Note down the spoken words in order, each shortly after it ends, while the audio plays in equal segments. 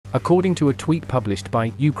According to a tweet published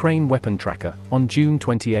by Ukraine Weapon Tracker on June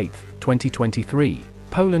 28, 2023,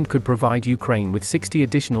 Poland could provide Ukraine with 60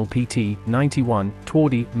 additional PT-91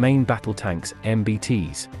 Twardy main battle tanks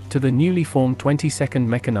 (MBTs) to the newly formed 22nd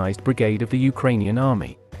Mechanized Brigade of the Ukrainian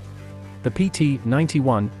Army. The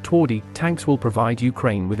PT-91 Twardy tanks will provide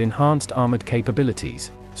Ukraine with enhanced armored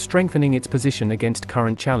capabilities, strengthening its position against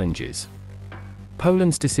current challenges.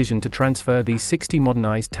 Poland's decision to transfer these 60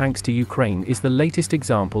 modernized tanks to Ukraine is the latest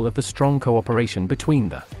example of the strong cooperation between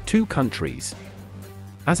the two countries.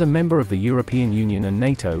 As a member of the European Union and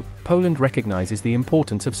NATO, Poland recognizes the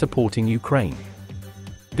importance of supporting Ukraine.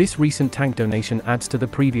 This recent tank donation adds to the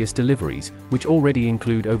previous deliveries, which already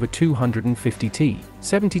include over 250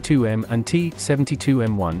 T-72M and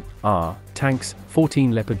T-72M1R tanks,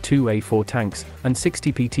 14 Leopard 2A4 tanks, and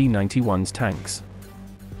 60 PT-91s tanks.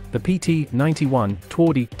 The PT-91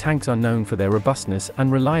 Twardy tanks are known for their robustness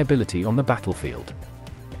and reliability on the battlefield.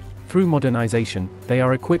 Through modernization, they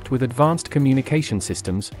are equipped with advanced communication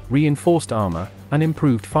systems, reinforced armor, and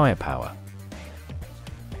improved firepower.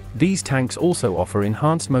 These tanks also offer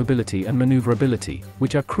enhanced mobility and maneuverability,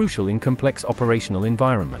 which are crucial in complex operational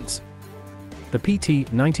environments. The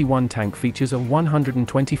PT-91 tank features a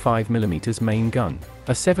 125mm main gun,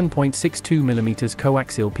 a 7.62mm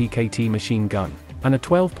coaxial PKT machine gun, and a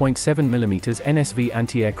 12.7mm NSV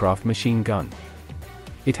anti-aircraft machine gun.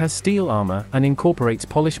 It has steel armor and incorporates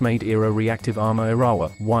Polish-made Era reactive armor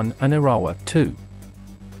Irawa 1 and Irawa 2.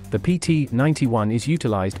 The PT-91 is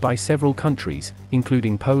utilized by several countries,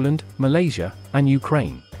 including Poland, Malaysia, and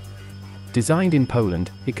Ukraine. Designed in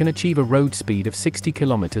Poland, it can achieve a road speed of 60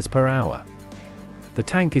 km per hour. The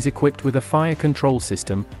tank is equipped with a fire control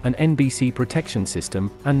system, an NBC protection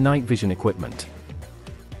system, and night vision equipment.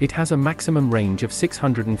 It has a maximum range of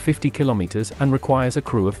 650 km and requires a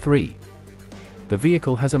crew of 3. The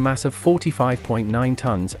vehicle has a mass of 45.9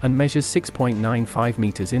 tons and measures 6.95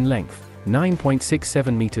 meters in length,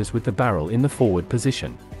 9.67 meters with the barrel in the forward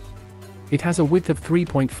position. It has a width of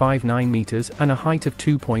 3.59 meters and a height of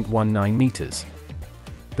 2.19 meters.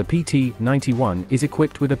 The PT-91 is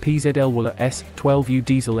equipped with a PZL Wooler S12U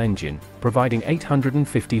diesel engine, providing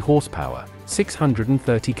 850 horsepower,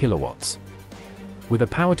 630 kilowatts. With a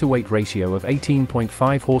power-to-weight ratio of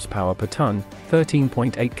 18.5 horsepower per ton,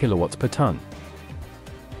 13.8 kilowatts per ton.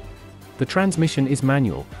 The transmission is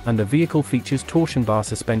manual, and the vehicle features torsion bar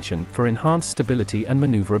suspension for enhanced stability and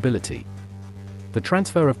maneuverability. The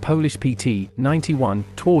transfer of Polish PT-91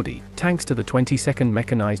 Twardy tanks to the 22nd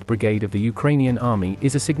Mechanized Brigade of the Ukrainian Army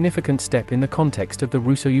is a significant step in the context of the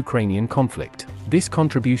Russo-Ukrainian conflict. This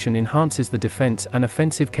contribution enhances the defense and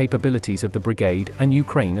offensive capabilities of the brigade and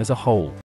Ukraine as a whole.